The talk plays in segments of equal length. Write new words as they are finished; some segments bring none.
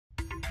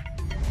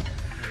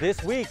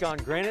This week on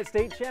Granite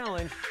State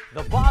Challenge,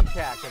 the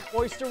Bobcats of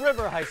Oyster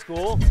River High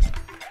School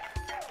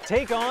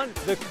take on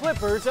the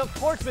Clippers of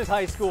Portsmouth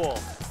High School.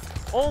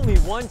 Only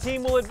one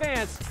team will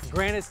advance.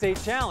 Granite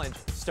State Challenge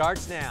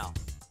starts now.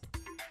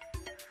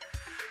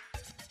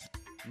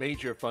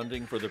 Major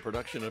funding for the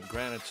production of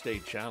Granite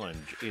State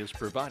Challenge is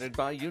provided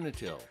by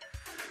Unitil.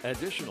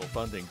 Additional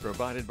funding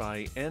provided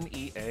by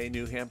NEA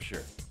New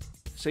Hampshire,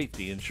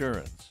 Safety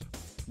Insurance,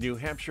 New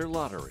Hampshire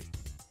Lottery,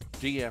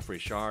 DF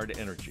Richard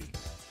Energy,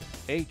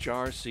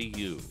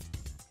 HRCU,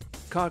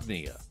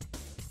 Cognia,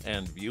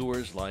 and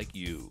viewers like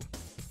you.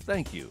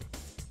 Thank you.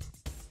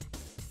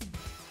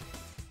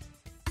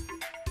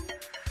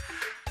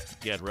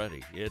 Get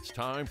ready. It's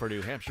time for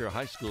New Hampshire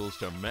high schools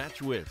to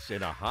match wits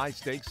in a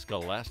high-stakes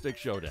scholastic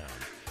showdown.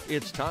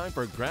 It's time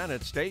for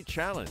Granite State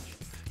Challenge.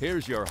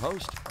 Here's your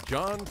host,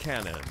 John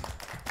Cannon.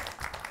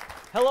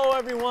 Hello,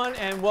 everyone,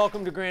 and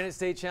welcome to Granite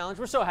State Challenge.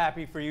 We're so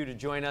happy for you to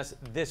join us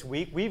this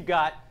week. We've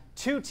got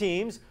two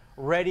teams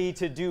ready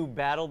to do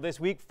battle this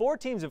week. Four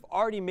teams have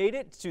already made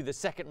it to the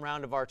second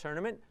round of our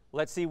tournament.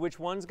 Let's see which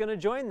one's going to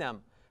join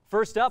them.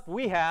 First up,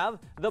 we have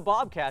the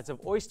Bobcats of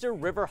Oyster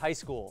River High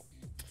School.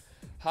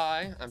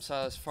 Hi, I'm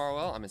Silas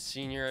Farwell. I'm a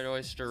senior at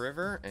Oyster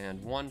River,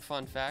 and one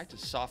fun fact,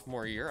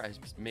 sophomore year, I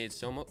made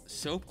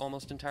soap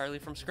almost entirely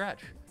from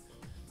scratch.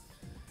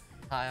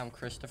 Hi, I'm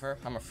Christopher.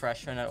 I'm a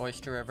freshman at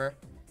Oyster River,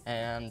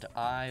 and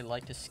I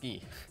like to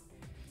ski.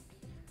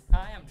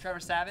 Hi, I'm Trevor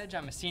Savage.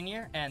 I'm a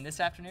senior, and this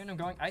afternoon I'm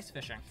going ice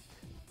fishing.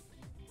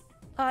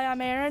 Hi,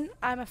 I'm Aaron.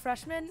 I'm a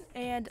freshman,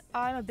 and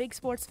I'm a big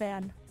sports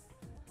fan.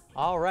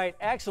 All right,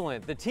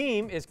 excellent. The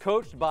team is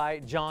coached by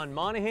John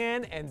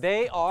Monahan, and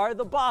they are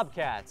the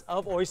Bobcats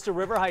of Oyster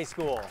River High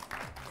School.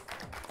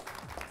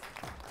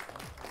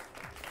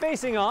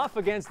 Facing off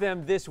against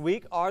them this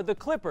week are the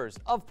Clippers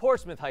of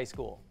Portsmouth High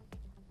School.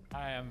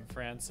 Hi, I'm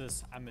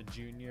Francis. I'm a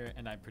junior,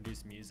 and I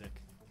produce music.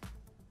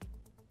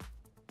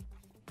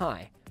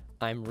 Hi,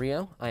 I'm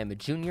Rio. I am a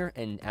junior,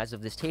 and as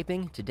of this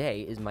taping,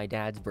 today is my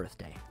dad's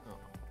birthday.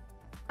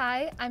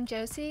 Hi, I'm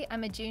Josie.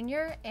 I'm a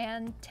junior,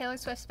 and Taylor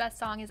Swift's best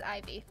song is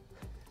Ivy.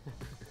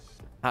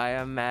 Hi,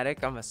 I'm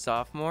Maddock. I'm a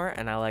sophomore,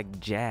 and I like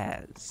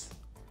jazz.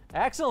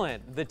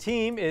 Excellent. The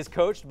team is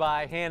coached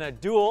by Hannah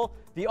Duell.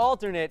 The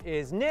alternate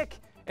is Nick,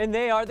 and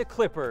they are the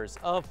Clippers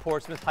of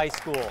Portsmouth High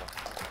School.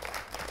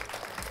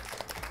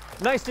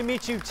 Nice to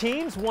meet you,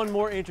 teams. One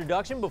more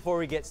introduction before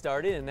we get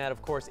started, and that,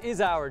 of course,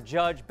 is our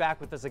judge. Back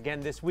with us again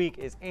this week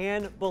is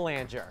Ann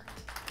Belanger.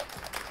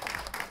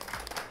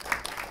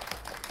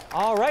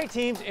 All right,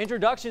 teams,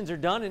 introductions are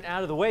done and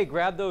out of the way.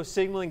 Grab those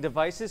signaling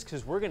devices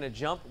because we're going to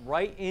jump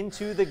right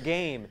into the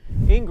game.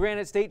 In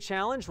Granite State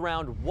Challenge,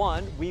 round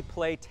one, we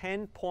play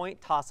 10-point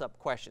toss-up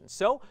questions.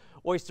 So,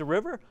 Oyster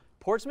River,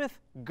 Portsmouth,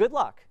 good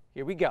luck.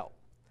 Here we go.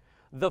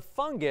 The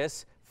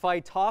fungus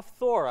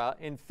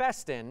Phytophthora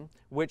infestin,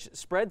 which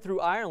spread through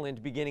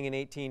Ireland beginning in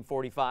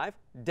 1845,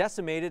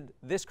 decimated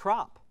this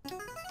crop.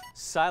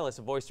 Silas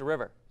of Oyster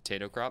River.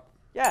 Potato crop?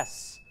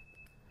 Yes.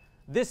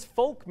 This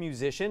folk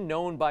musician,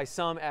 known by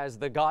some as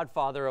the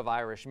godfather of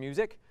Irish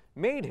music,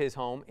 made his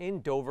home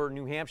in Dover,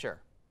 New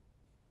Hampshire.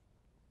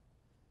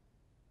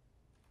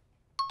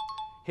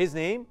 His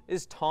name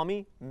is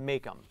Tommy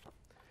Makem.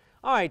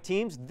 All right,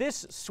 teams,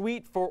 this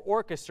Suite for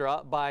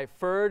Orchestra by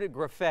Ferd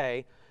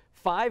Graffé,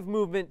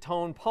 5-movement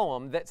tone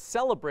poem that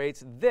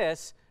celebrates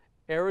this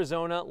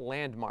Arizona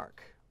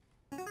landmark.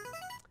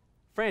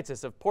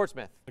 Francis of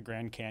Portsmouth. The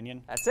Grand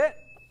Canyon. That's it.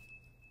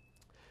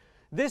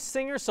 This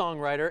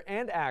singer-songwriter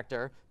and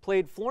actor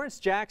played Florence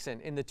Jackson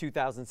in the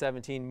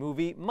 2017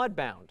 movie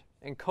Mudbound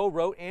and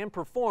co-wrote and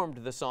performed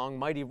the song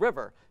Mighty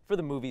River for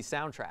the movie's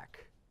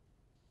soundtrack.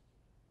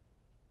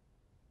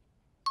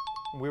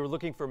 We were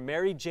looking for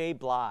Mary J.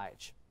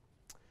 Blige.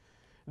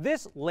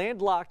 This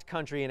landlocked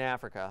country in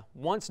Africa,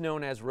 once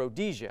known as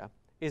Rhodesia,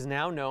 is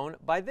now known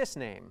by this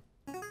name.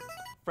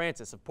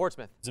 Francis of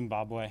Portsmouth.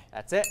 Zimbabwe.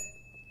 That's it.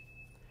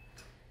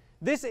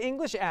 This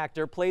English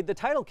actor played the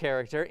title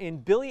character in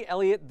Billy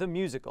Elliot the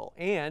Musical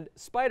and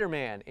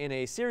Spider-Man in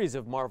a series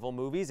of Marvel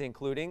movies,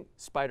 including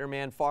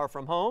Spider-Man Far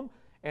From Home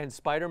and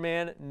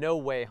Spider-Man No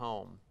Way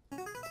Home.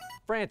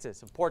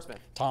 Francis of Portsmouth.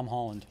 Tom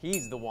Holland.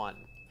 He's the one.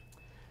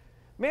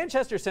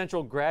 Manchester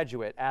Central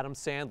graduate Adam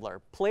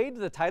Sandler played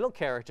the title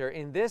character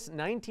in this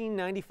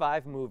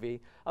 1995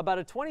 movie about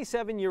a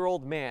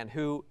 27-year-old man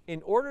who,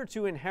 in order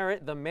to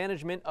inherit the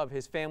management of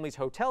his family's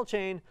hotel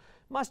chain,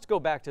 must go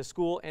back to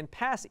school and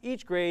pass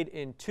each grade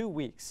in 2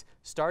 weeks,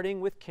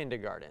 starting with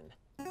kindergarten.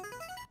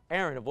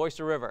 Aaron of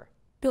Oyster River.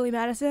 Billy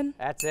Madison.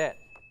 That's it.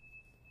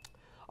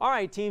 All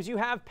right, teams, you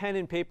have pen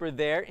and paper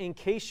there in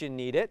case you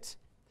need it.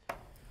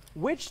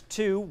 Which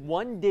two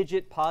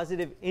one-digit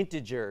positive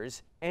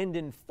integers end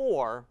in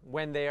 4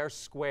 when they are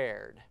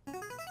squared?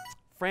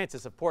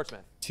 Francis of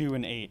Portsmouth. 2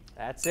 and 8.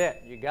 That's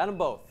it. You got them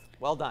both.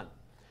 Well done.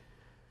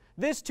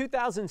 This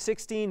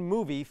 2016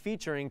 movie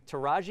featuring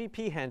Taraji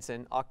P.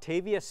 Henson,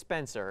 Octavia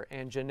Spencer,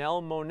 and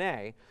Janelle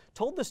Monáe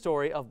told the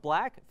story of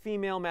black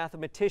female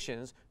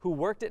mathematicians who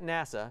worked at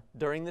NASA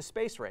during the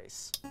space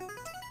race.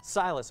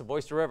 Silas of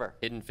Oyster River.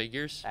 Hidden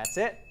Figures. That's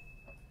it.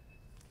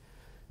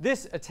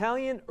 This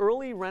Italian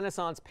early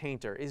Renaissance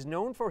painter is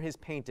known for his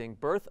painting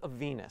Birth of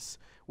Venus,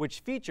 which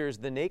features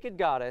the naked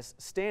goddess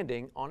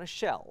standing on a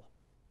shell.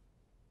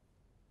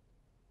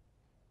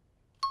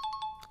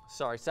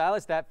 Sorry,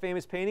 Silas, that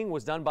famous painting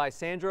was done by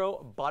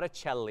Sandro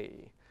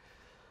Botticelli.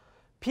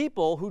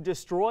 People who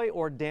destroy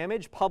or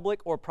damage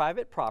public or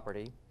private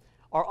property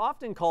are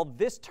often called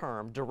this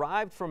term,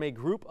 derived from a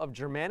group of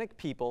Germanic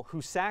people who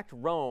sacked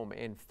Rome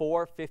in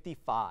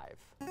 455.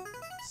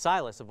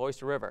 Silas of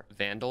Oyster River.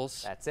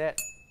 Vandals. That's it.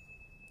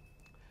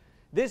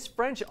 This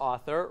French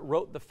author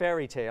wrote the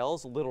fairy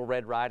tales Little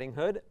Red Riding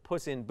Hood,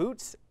 Puss in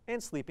Boots,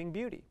 and Sleeping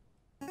Beauty.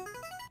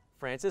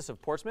 Francis of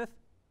Portsmouth.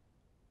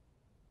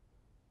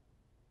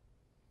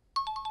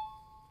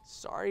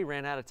 Sorry,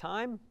 ran out of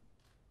time.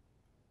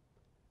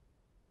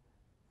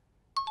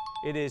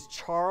 It is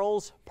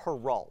Charles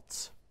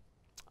Perrault.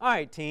 All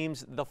right,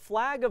 teams, the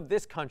flag of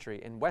this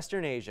country in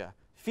Western Asia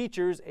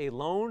features a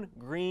lone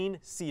green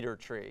cedar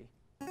tree.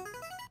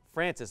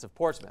 Francis of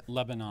Portsmouth.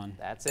 Lebanon.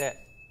 That's it.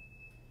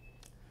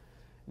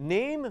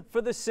 Name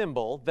for the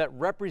symbol that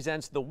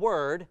represents the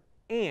word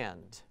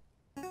and.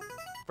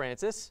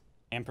 Francis.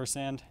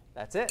 Ampersand.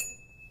 That's it.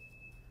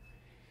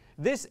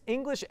 This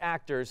English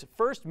actor's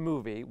first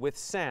movie with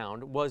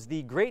sound was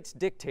The Great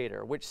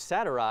Dictator, which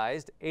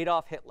satirized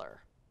Adolf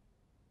Hitler.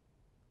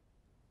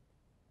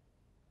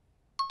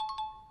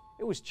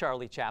 It was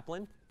Charlie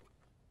Chaplin.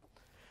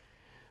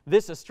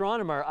 This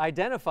astronomer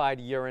identified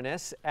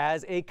Uranus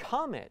as a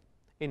comet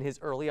in his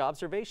early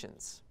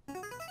observations.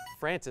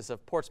 Francis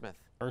of Portsmouth.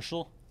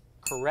 Herschel.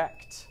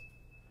 Correct.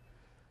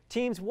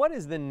 Teams, what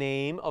is the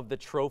name of the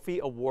trophy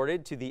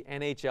awarded to the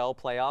NHL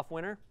playoff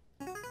winner?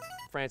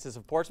 Francis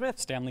of Portsmouth.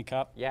 Stanley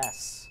Cup.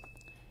 Yes.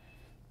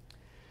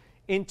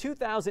 In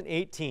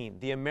 2018,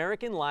 the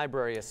American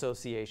Library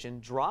Association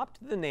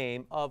dropped the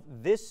name of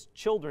this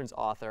children's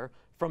author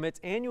from its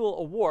annual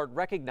award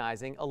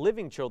recognizing a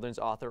living children's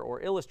author or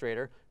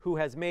illustrator who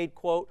has made,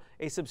 quote,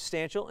 a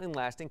substantial and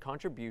lasting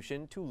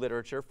contribution to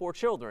literature for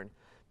children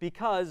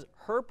because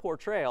her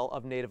portrayal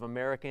of Native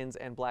Americans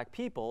and Black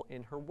people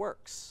in her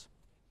works.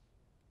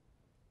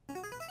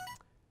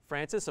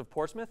 Francis of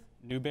Portsmouth.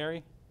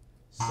 Newberry.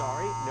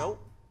 Sorry, nope.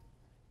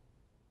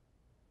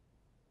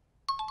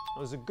 It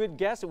was a good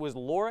guess. It was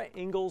Laura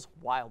Ingalls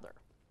Wilder.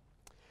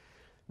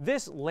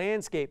 This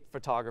landscape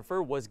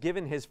photographer was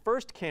given his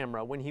first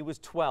camera when he was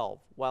 12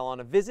 while on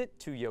a visit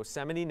to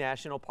Yosemite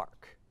National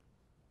Park.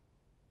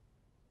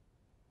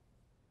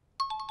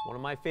 One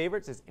of my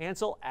favorites is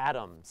Ansel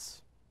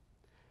Adams.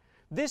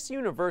 This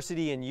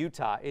university in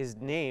Utah is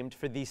named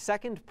for the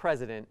second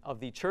president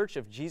of the Church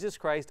of Jesus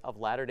Christ of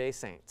Latter-day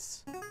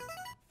Saints.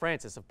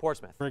 Francis of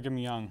Portsmouth. Brigham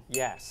Young.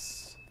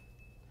 Yes.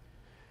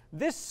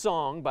 This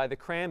song by the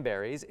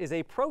Cranberries is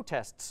a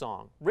protest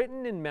song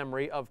written in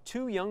memory of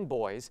two young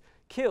boys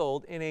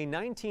killed in a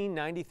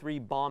 1993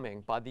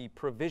 bombing by the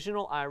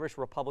Provisional Irish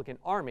Republican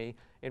Army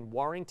in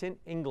Warrington,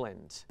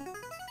 England.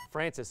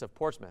 Francis of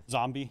Portsmouth.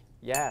 Zombie.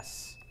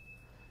 Yes.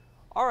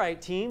 All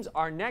right, teams,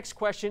 our next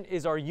question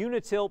is our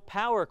Unitil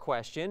power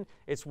question.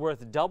 It's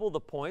worth double the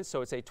points,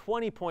 so it's a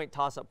 20-point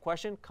toss-up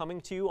question coming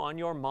to you on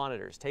your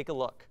monitors. Take a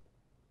look.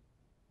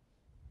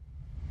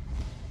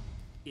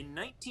 In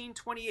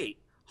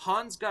 1928,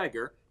 Hans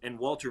Geiger and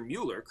Walter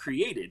Mueller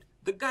created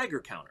the Geiger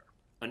counter,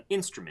 an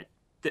instrument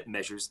that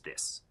measures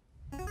this.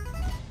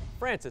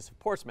 Francis of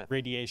Portsmouth.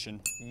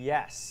 Radiation.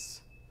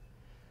 Yes.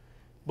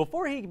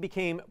 Before he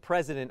became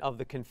president of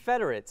the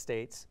Confederate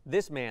States,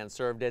 this man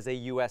served as a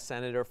U.S.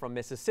 Senator from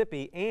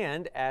Mississippi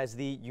and as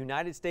the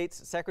United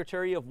States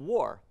Secretary of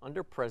War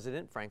under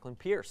President Franklin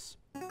Pierce.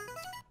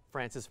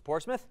 Francis of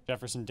Portsmouth.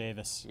 Jefferson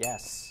Davis.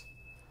 Yes.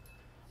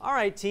 All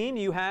right, teams,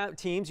 you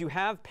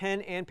have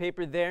pen and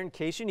paper there in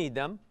case you need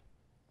them.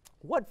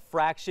 What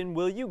fraction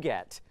will you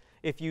get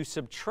if you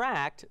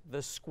subtract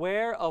the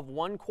square of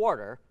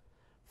 1/4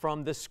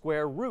 from the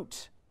square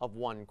root of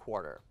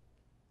 1/4?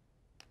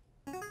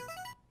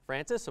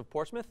 Francis of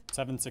Portsmouth?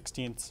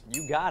 7/16.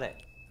 You got it.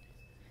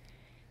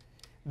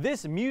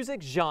 This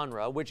music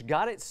genre, which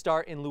got its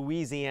start in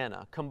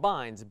Louisiana,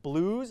 combines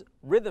blues,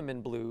 rhythm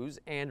and blues,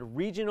 and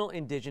regional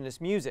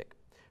indigenous music.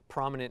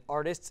 Prominent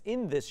artists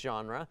in this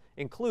genre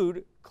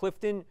include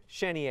Clifton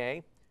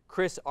Chenier,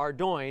 Chris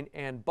Ardoin,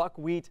 and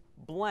Buckwheat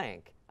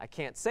Blank. I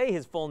can't say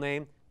his full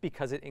name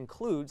because it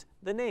includes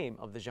the name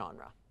of the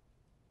genre.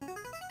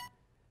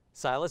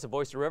 Silas of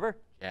Oyster River?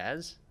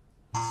 Jazz.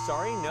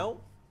 Sorry,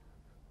 no.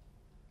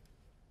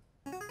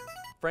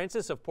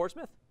 Francis of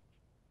Portsmouth?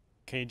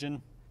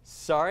 Cajun.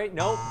 Sorry,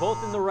 no,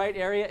 both in the right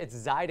area. It's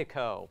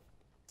Zydeco.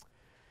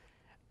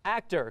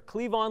 Actor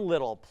Cleavon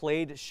Little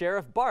played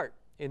Sheriff Bart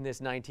in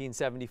this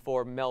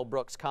 1974 Mel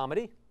Brooks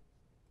comedy.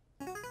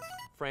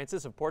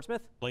 Francis of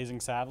Portsmouth? Blazing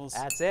Saddles.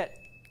 That's it.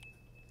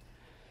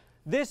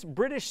 This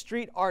British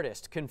street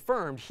artist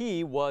confirmed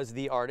he was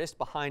the artist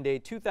behind a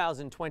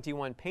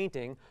 2021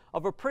 painting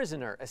of a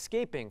prisoner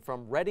escaping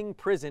from Reading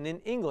Prison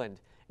in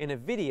England in a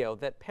video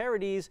that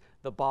parodies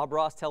the Bob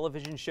Ross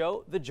television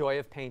show The Joy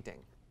of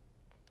Painting.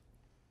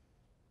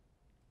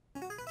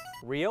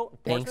 Rio?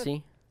 Portsmouth?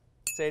 Banksy.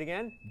 Say it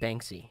again.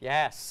 Banksy.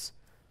 Yes.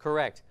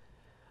 Correct.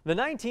 The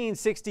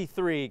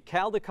 1963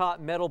 Caldecott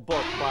Medal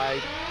book by,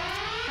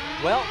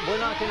 well, we're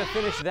not going to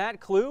finish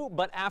that clue,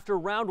 but after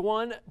round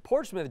one,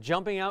 Portsmouth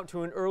jumping out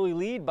to an early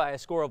lead by a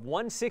score of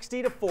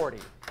 160 to 40.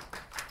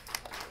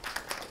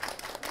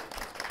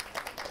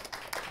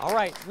 All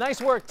right,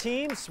 nice work,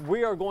 teams.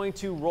 We are going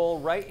to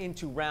roll right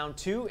into round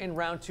two. In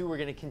round two, we're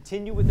going to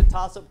continue with the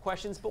toss-up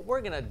questions, but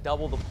we're going to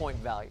double the point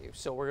value.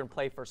 So we're going to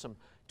play for some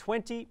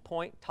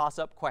 20-point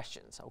toss-up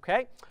questions,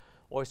 okay?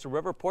 Oyster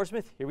River,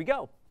 Portsmouth, here we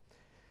go.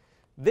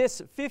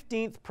 This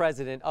 15th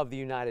president of the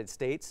United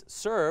States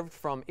served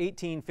from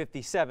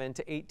 1857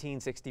 to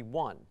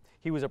 1861.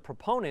 He was a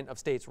proponent of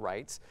states'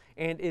 rights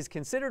and is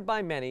considered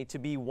by many to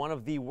be one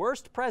of the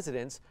worst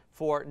presidents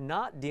for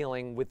not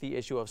dealing with the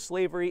issue of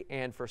slavery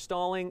and for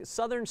stalling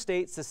Southern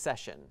state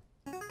secession.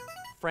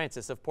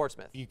 Francis of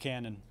Portsmouth.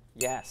 Buchanan.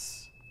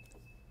 Yes.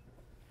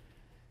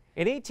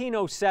 In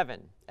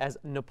 1807, as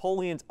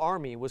Napoleon's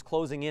army was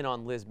closing in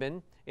on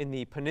Lisbon in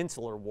the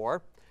Peninsular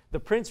War, the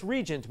Prince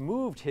Regent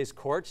moved his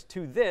court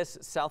to this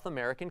South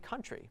American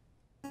country.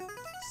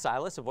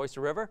 Silas of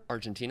Oyster River.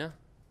 Argentina.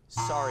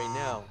 Sorry,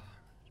 no.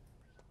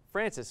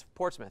 Francis of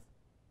Portsmouth.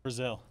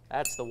 Brazil.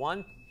 That's the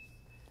one.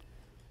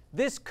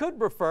 This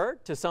could refer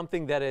to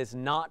something that is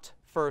not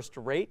first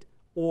rate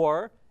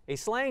or a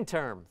slang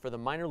term for the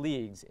minor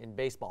leagues in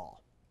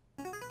baseball.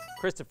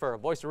 Christopher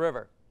of Oyster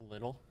River.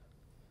 Little.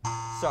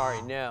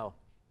 Sorry, no.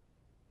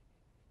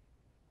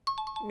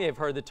 You may have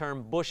heard the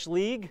term Bush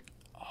League.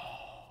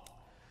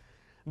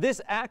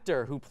 This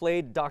actor who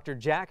played Dr.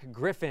 Jack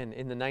Griffin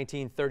in the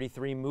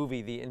 1933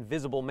 movie The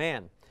Invisible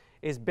Man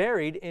is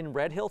buried in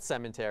Red Hill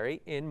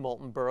Cemetery in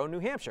Moultonborough, New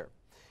Hampshire.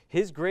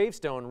 His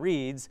gravestone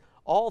reads,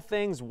 "All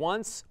things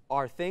once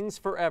are things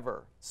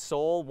forever.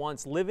 Soul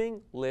once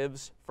living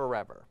lives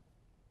forever."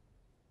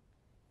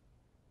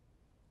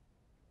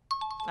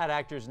 That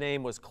actor's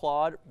name was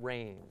Claude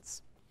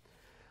Rains.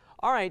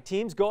 All right,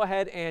 teams, go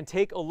ahead and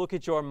take a look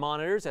at your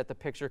monitors at the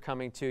picture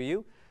coming to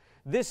you.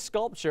 This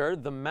sculpture,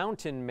 The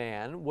Mountain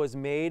Man, was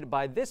made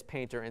by this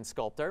painter and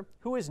sculptor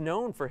who is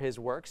known for his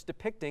works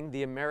depicting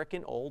the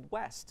American Old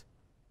West.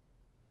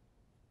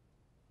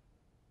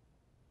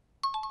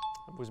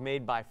 It was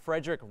made by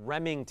Frederick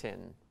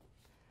Remington.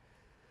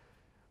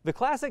 The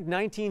classic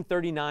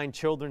 1939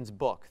 children's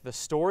book, The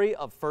Story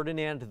of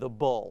Ferdinand the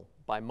Bull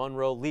by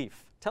Munro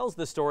Leaf, tells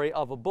the story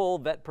of a bull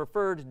that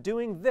preferred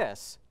doing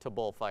this to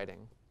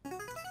bullfighting.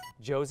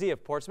 Josie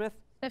of Portsmouth?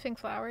 Sniffing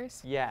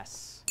flowers.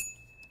 Yes.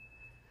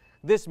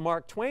 This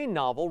Mark Twain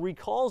novel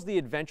recalls the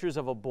adventures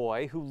of a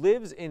boy who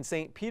lives in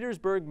St.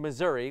 Petersburg,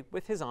 Missouri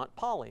with his Aunt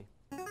Polly.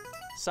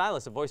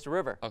 Silas of Oyster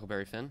River.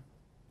 Huckleberry Finn.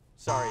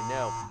 Sorry,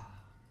 no.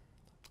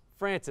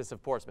 Francis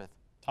of Portsmouth.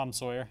 Tom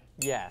Sawyer.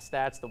 Yes,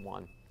 that's the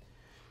one.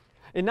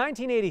 In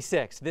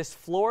 1986, this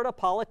Florida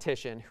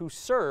politician who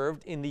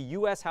served in the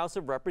U.S. House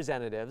of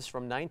Representatives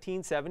from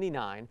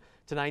 1979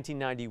 to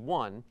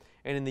 1991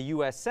 and in the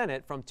U.S.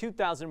 Senate from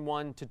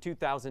 2001 to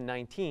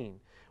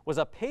 2019 was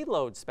a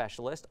payload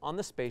specialist on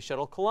the Space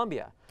Shuttle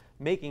Columbia,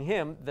 making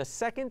him the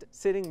second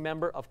sitting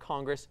member of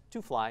Congress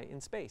to fly in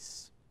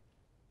space.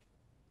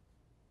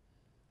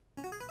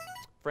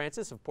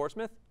 Francis of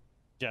Portsmouth?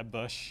 Jeb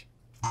Bush.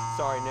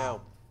 Sorry,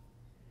 no.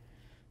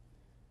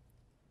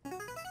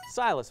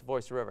 Silas of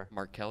Oyster River.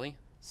 Mark Kelly.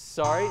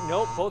 Sorry,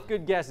 nope, both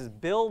good guesses.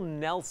 Bill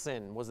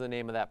Nelson was the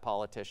name of that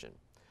politician.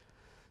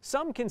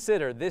 Some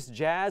consider this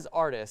jazz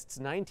artist's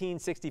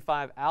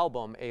 1965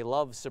 album, A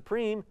Love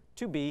Supreme,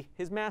 to be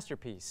his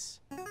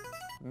masterpiece.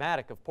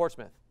 Maddock of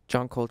Portsmouth.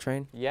 John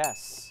Coltrane.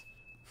 Yes.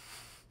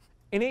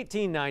 In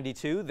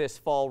 1892, this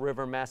Fall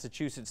River,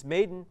 Massachusetts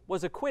maiden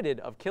was acquitted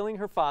of killing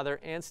her father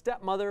and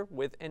stepmother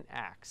with an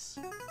axe.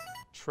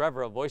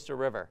 Trevor of Oyster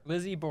River.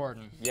 Lizzie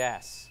Borden.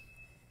 Yes.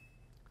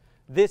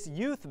 This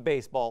youth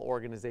baseball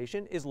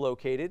organization is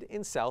located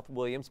in South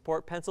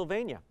Williamsport,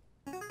 Pennsylvania.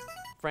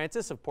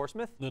 Francis of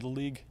Portsmouth. Little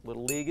League.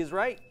 Little League is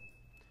right.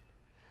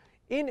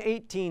 In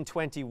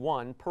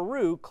 1821,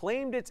 Peru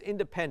claimed its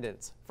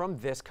independence from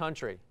this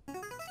country.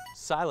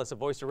 Silas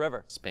of Oyster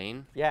River.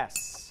 Spain.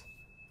 Yes.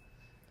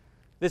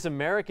 This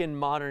American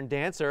modern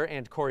dancer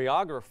and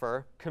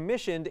choreographer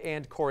commissioned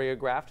and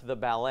choreographed the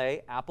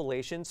ballet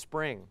Appalachian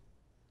Spring.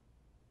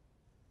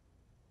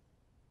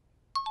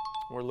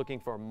 We're looking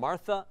for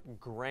Martha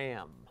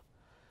Graham.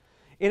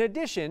 In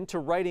addition to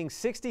writing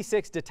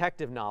 66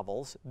 detective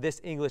novels, this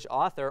English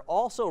author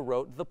also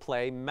wrote the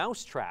play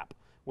Mousetrap,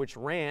 which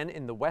ran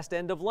in the West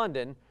End of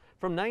London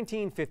from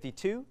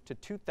 1952 to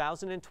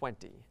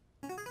 2020.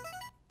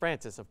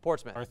 Francis of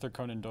Portsmouth. Arthur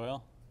Conan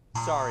Doyle.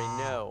 Sorry,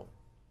 no.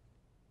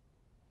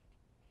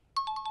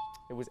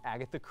 It was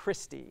Agatha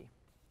Christie.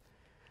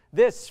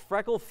 This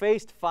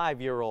freckle-faced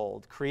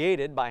 5-year-old,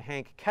 created by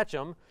Hank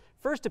Ketchum,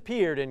 first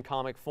appeared in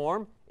comic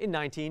form in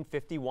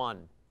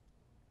 1951.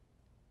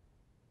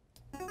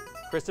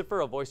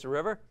 Christopher of Oyster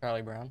River.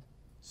 Charlie Brown.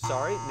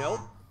 Sorry, nope.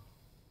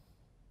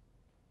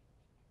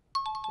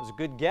 It was a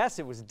good guess.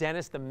 It was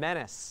Dennis the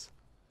Menace.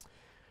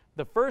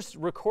 The first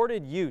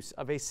recorded use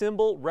of a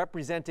symbol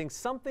representing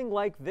something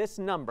like this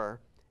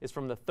number is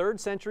from the 3rd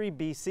century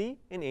BC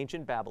in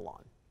ancient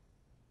Babylon.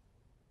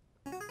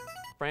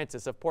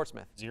 Francis of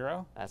Portsmouth.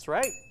 0. That's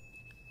right.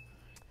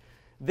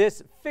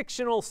 This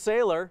fictional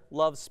sailor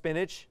loves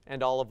spinach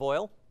and olive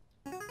oil.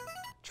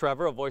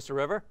 Trevor of Oyster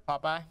River.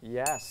 Popeye.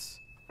 Yes.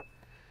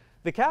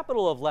 The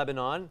capital of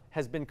Lebanon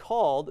has been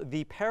called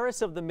the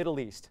Paris of the Middle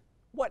East.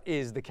 What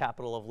is the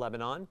capital of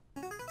Lebanon?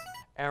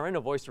 Aaron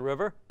of Oyster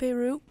River.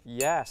 Beirut.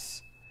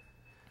 Yes.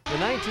 The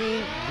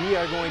 19, we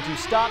are going to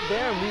stop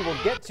there and we will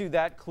get to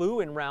that clue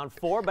in round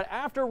 4. But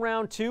after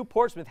round 2,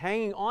 Portsmouth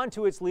hanging on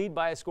to its lead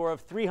by a score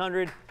of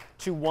 300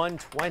 to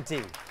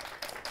 120.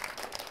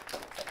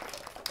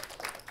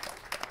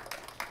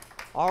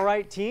 All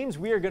right, teams,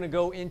 we are going to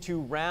go into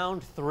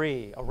round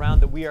 3, a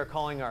round that we are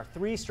calling our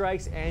 3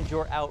 strikes and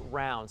you're out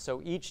round.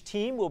 So each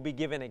team will be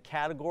given a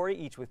category,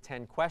 each with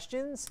 10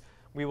 questions.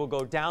 We will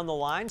go down the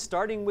line,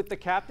 starting with the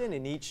captain,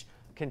 and each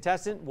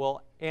contestant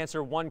will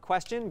answer 1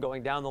 question,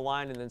 going down the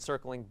line and then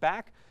circling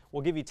back.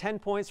 We'll give you 10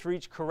 points for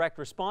each correct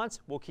response.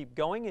 We'll keep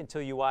going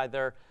until you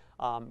either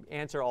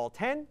answer all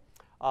 10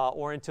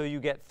 or until you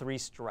get 3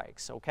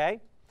 strikes, okay?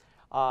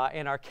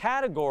 And our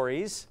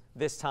categories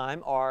this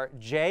time are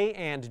J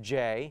and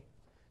J,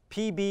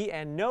 PB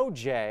and no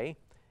J,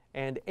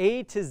 and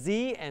A to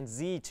Z and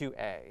Z to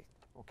A,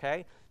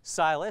 okay?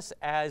 Silas,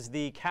 as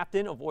the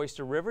captain of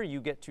Oyster River,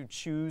 you get to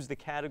choose the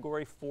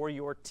category for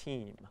your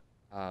team.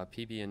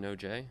 PB and no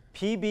J.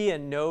 PB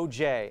and no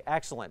J.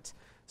 Excellent.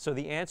 So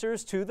the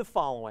answers to the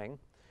following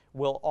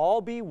will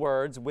all be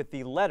words with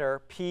the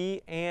letter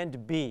P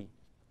and B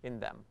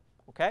in them.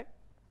 Okay?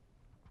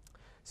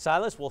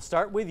 Silas, we'll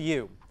start with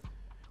you.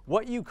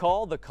 What you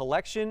call the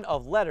collection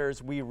of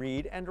letters we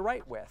read and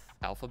write with?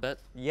 Alphabet.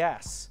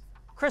 Yes.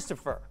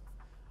 Christopher,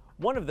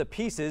 one of the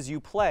pieces you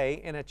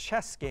play in a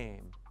chess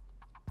game?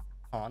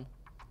 Pawn.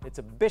 It's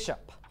a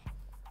bishop.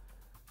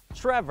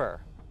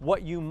 Trevor,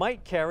 what you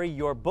might carry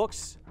your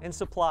books and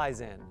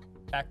supplies in?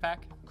 Backpack.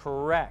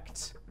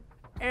 Correct.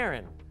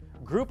 Aaron,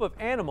 group of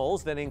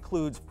animals that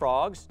includes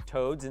frogs,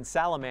 toads, and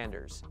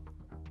salamanders?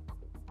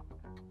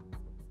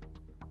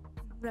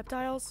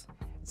 Reptiles.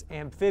 It's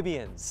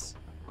amphibians.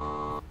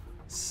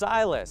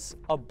 Silas,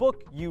 a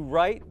book you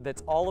write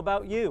that's all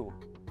about you?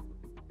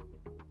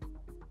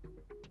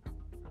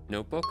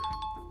 Notebook.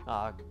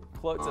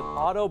 It's an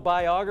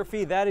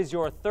autobiography. That is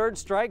your 3rd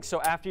strike.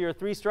 So after your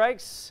 3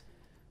 strikes,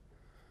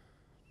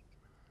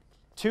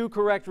 2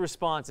 correct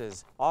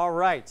responses. All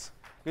right.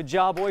 Good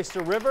job,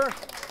 Oyster River.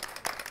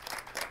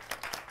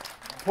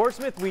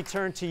 Portsmouth, we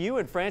turn to you.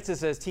 And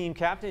Francis, as team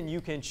captain,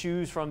 you can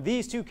choose from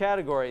these 2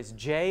 categories,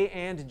 J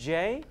and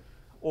J,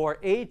 or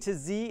A to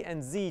Z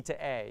and Z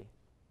to A.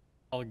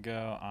 I'll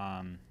go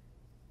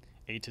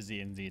A to Z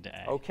and Z to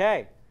A.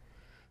 Okay.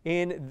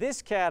 In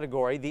this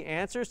category, the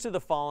answers to the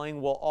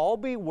following will all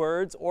be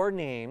words or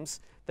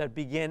names that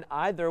begin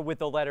either with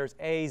the letters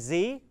AZ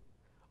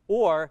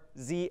or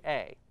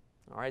ZA.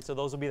 All right, so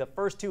those will be the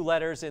first 2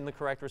 letters in the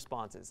correct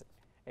responses,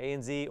 A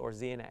and Z or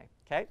Z and A,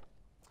 okay?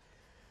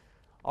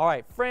 All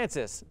right,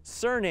 Francis,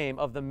 surname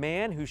of the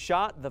man who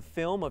shot the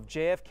film of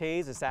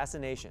JFK's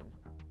assassination.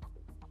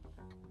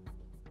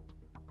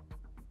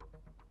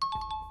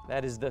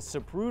 That is the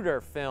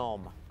Zapruder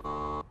film.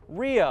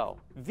 Rio,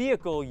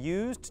 vehicle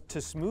used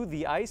to smooth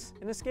the ice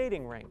in a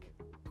skating rink.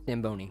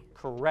 Zamboni.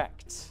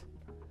 Correct.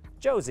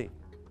 Josie,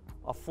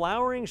 a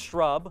flowering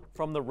shrub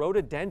from the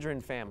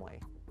rhododendron family.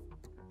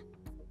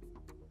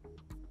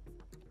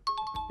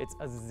 It's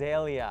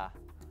azalea.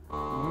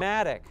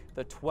 Maddock,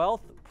 the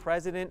 12th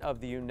President of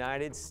the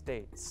United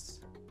States.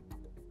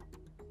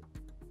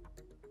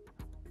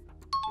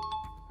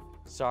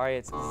 Sorry,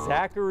 it's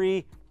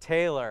Zachary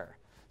Taylor.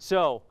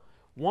 So,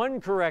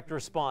 1 correct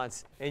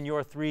response in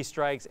your 3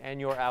 strikes and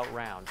your out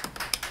round.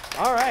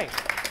 All right.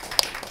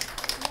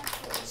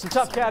 Some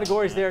tough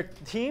categories there,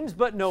 teams,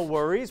 but no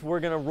worries. We're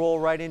going to roll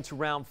right into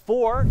round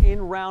 4. In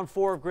round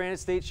 4 of Granite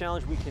State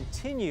Challenge, we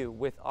continue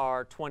with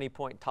our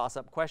 20-point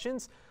toss-up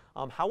questions.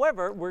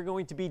 However, we're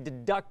going to be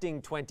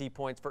deducting 20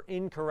 points for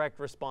incorrect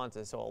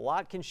responses. So a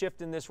lot can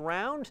shift in this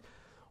round.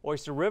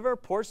 Oyster River,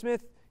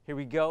 Portsmouth, here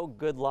we go.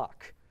 Good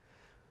luck.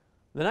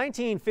 The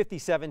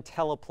 1957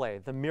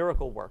 teleplay, The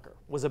Miracle Worker,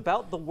 was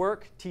about the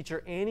work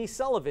teacher Annie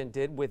Sullivan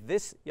did with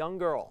this young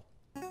girl.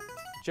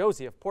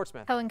 Josie of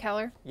Portsmouth. Helen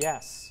Keller.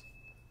 Yes.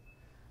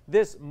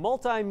 This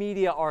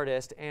multimedia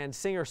artist and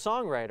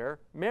singer-songwriter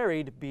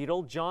married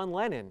Beatle John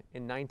Lennon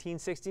in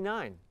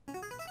 1969.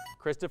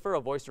 Christopher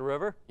of Oyster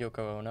River.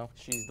 Yoko Ono.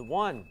 She's the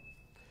one.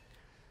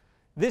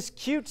 This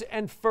cute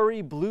and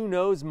furry blue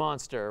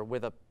monster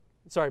with a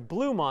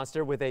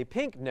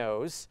pink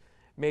nose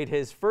made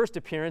his first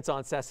appearance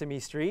on Sesame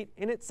Street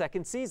in its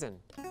 2nd season.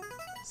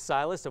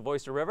 Silas of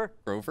Oyster River.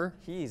 Grover.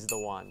 He's the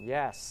one,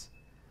 yes.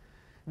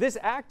 This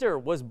actor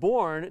was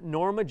born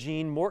Norma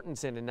Jean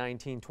Mortensen in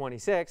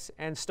 1926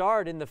 and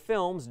starred in the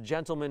films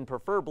Gentlemen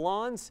Prefer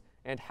Blondes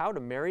and How to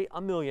Marry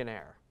a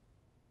Millionaire.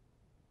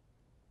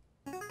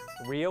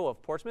 Rio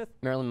of Portsmouth.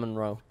 Marilyn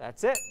Monroe.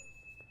 That's it.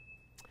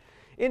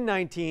 In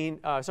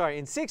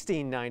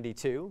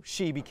 1692,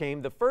 she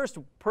became the first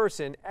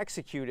person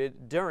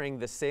executed during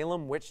the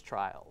Salem witch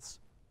trials.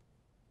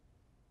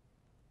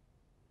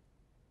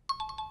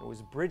 It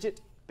was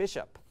Bridget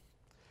bishop.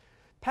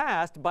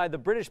 Passed by the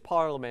British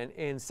Parliament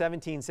in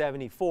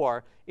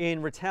 1774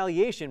 in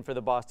retaliation for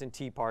the Boston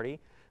Tea Party,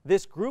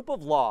 this group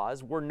of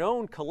laws were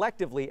known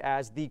collectively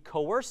as the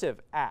Coercive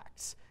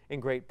Acts in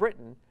Great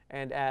Britain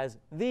and as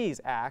these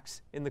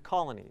acts in the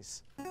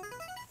colonies.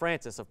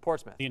 Francis of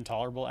Portsmouth. The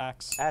Intolerable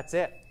Acts. That's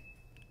it.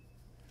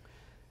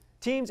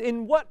 Teams,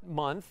 in what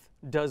month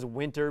does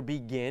winter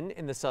begin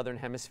in the Southern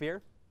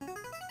Hemisphere?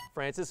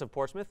 Francis of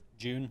Portsmouth.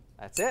 June.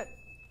 That's it.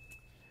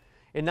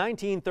 In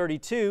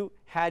 1932,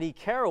 Hattie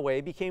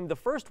Caraway became the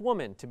first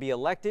woman to be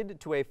elected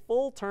to a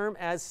full term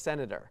as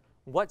senator.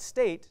 What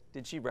state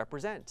did she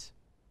represent?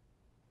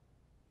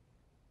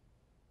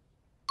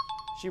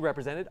 She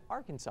represented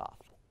Arkansas.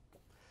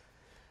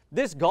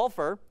 This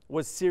golfer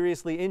was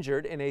seriously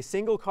injured in a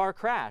single-car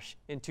crash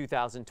in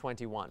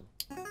 2021.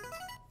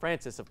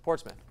 Francis of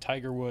Portsmouth.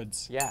 Tiger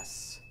Woods.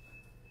 Yes.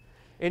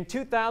 In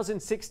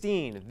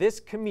 2016, this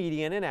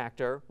comedian and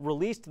actor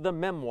released the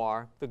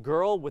memoir, The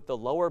Girl with the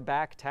Lower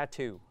Back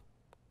Tattoo.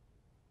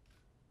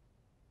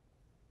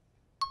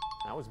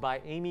 That was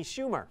by Amy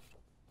Schumer.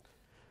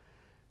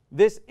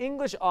 This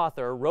English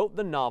author wrote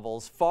the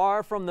novels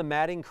Far from the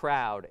Madding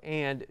Crowd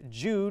and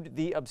Jude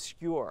the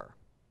Obscure.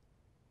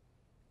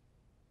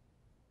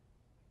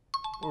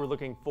 We were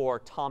looking for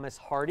Thomas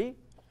Hardy.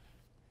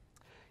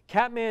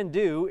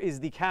 Kathmandu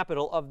is the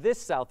capital of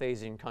this South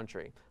Asian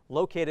country,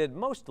 located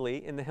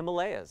mostly in the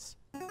Himalayas.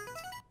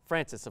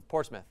 Francis of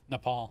Portsmouth.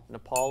 Nepal.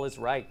 Nepal is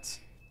right.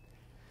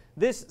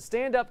 This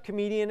stand-up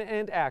comedian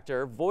and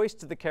actor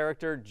voiced the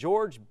character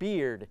George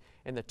Beard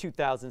in the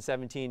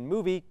 2017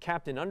 movie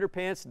Captain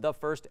Underpants, the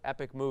first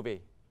epic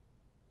movie.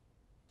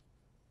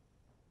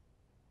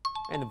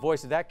 And the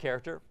voice of that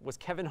character was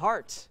Kevin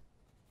Hart.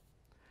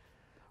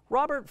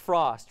 Robert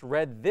Frost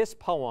read this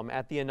poem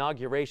at the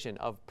inauguration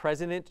of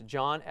President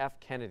John F.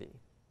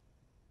 Kennedy.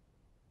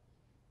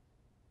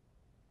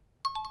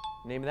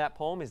 Name of that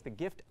poem is The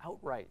Gift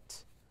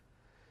Outright.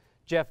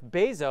 Jeff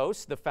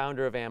Bezos, the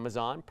founder of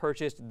Amazon,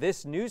 purchased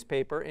this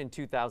newspaper in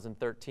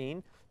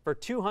 2013 for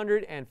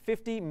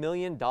 $250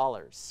 million.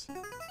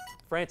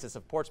 Francis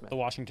of Portsmouth. The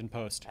Washington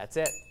Post. That's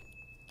it.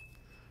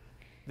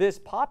 This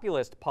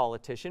populist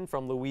politician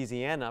from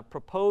Louisiana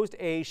proposed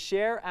a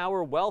Share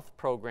Our Wealth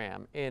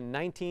program in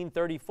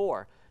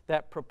 1934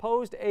 that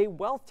proposed a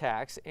wealth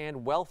tax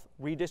and wealth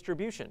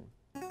redistribution.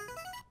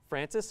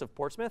 Francis of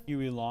Portsmouth.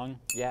 Huey Long.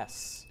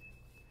 Yes.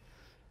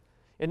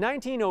 In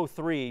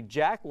 1903,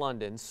 Jack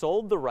London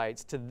sold the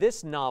rights to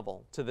this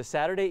novel to the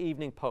Saturday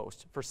Evening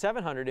Post for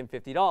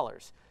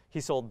 $750.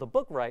 He sold the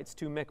book rights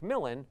to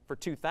Macmillan for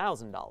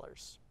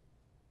 $2,000.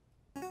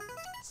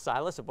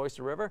 Silas of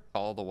Oyster River.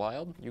 All the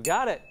Wild. You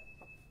got it.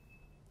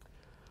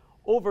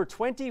 Over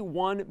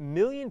 21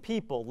 million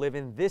people live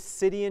in this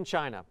city in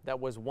China that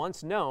was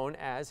once known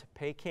as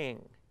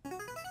Peking.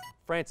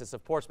 Francis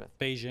of Portsmouth.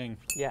 Beijing.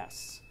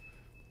 Yes.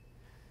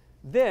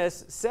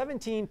 This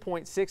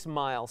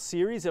 17.6-mile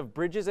series of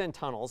bridges and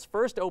tunnels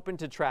first opened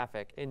to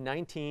traffic in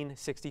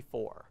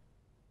 1964.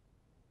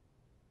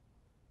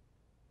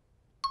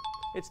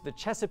 It's the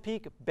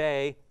Chesapeake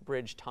Bay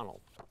Bridge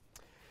Tunnel.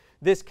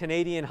 This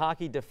Canadian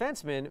hockey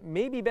defenseman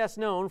may be best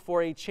known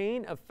for a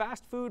chain of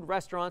fast food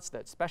restaurants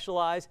that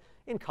specialize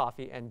in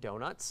coffee and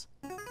donuts.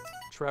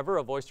 Trevor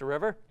of Oyster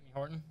River.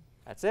 Horton.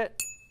 That's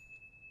it.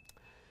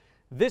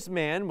 This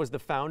man was the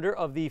founder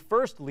of the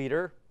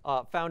founder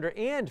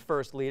and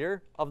first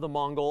leader of the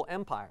Mongol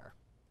Empire.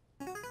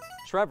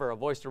 Trevor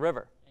of Oyster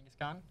River. Genghis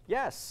Khan.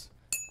 Yes.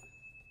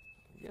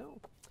 There you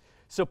go.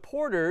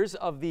 Supporters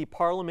of the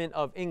Parliament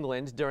of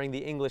England during the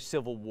English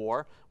Civil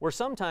War were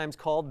sometimes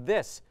called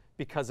this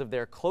because of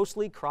their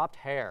closely cropped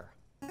hair.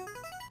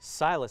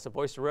 Silas of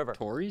Oyster River.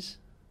 Tories?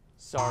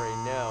 Sorry,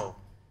 no.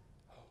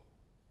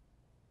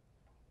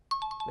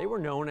 They were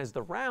known as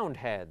the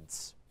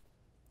Roundheads.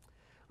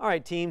 All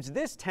right, teams,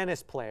 this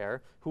tennis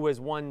player, who has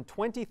won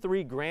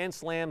 23 Grand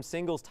Slam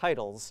singles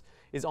titles,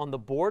 is on the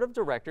board of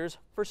directors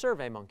for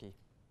SurveyMonkey.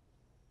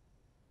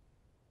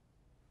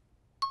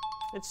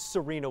 It's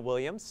Serena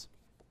Williams.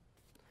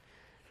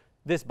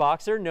 This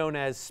boxer, known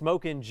as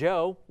Smokin'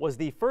 Joe, was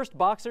the first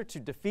boxer to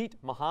defeat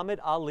Muhammad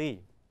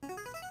Ali.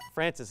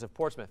 Francis of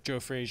Portsmouth. Joe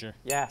Frazier.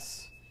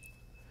 Yes.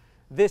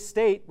 This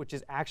state, which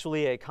is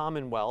actually a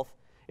commonwealth,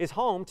 is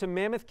home to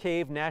Mammoth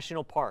Cave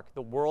National Park,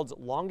 the world's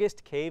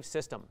longest cave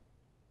system.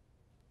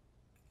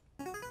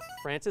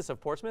 Francis of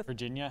Portsmouth.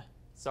 Virginia.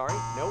 Sorry,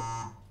 nope.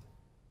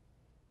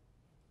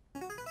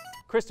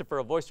 Christopher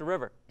of Oyster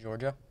River.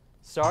 Georgia.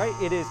 Sorry,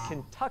 it is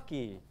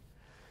Kentucky.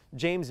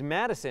 James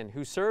Madison,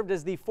 who served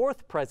as the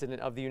 4th President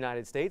of the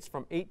United States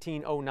from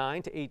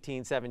 1809 to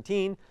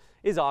 1817,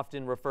 is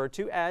often referred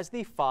to as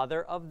the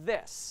father of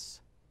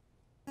this.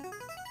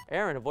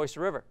 Aaron of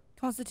Oyster River.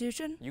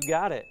 Constitution. You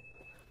got it.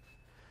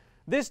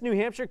 This New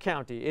Hampshire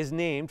county is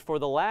named for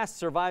the last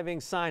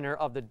surviving signer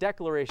of the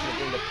Declaration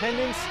of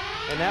Independence,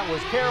 and that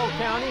was Carroll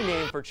County,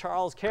 named for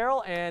Charles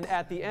Carroll. And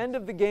at the end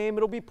of the game,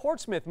 it'll be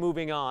Portsmouth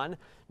moving on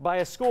by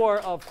a score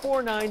of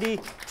 490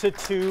 to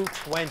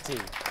 220.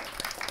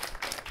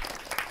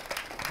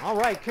 All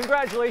right,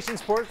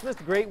 congratulations,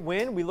 Portsmouth. Great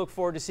win. We look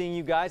forward to seeing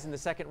you guys in the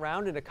second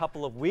round in a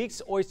couple of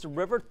weeks. Oyster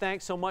River,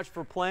 thanks so much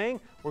for playing.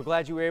 We're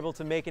glad you were able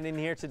to make it in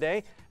here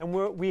today. And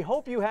we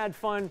hope you had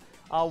fun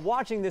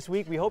watching this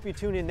week. We hope you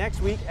tune in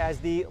next week as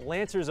the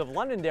Lancers of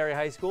Londonderry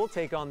High School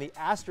take on the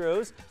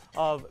Astros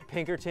of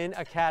Pinkerton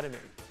Academy.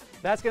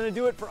 That's going to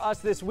do it for us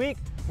this week.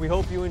 We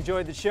hope you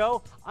enjoyed the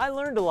show. I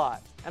learned a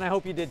lot, and I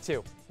hope you did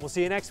too. We'll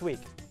see you next week.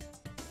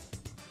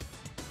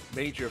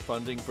 Major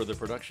funding for the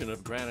production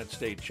of Granite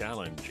State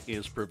Challenge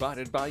is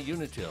provided by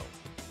Unitil.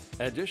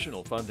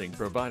 Additional funding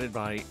provided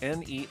by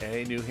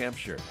NEA New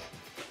Hampshire,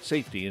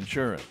 Safety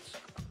Insurance,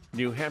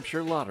 New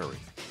Hampshire Lottery,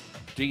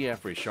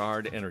 DF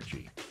Richard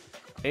Energy,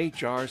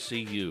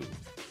 HRCU,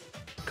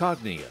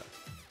 Cognia,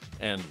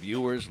 and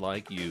viewers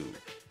like you.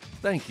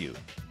 Thank you.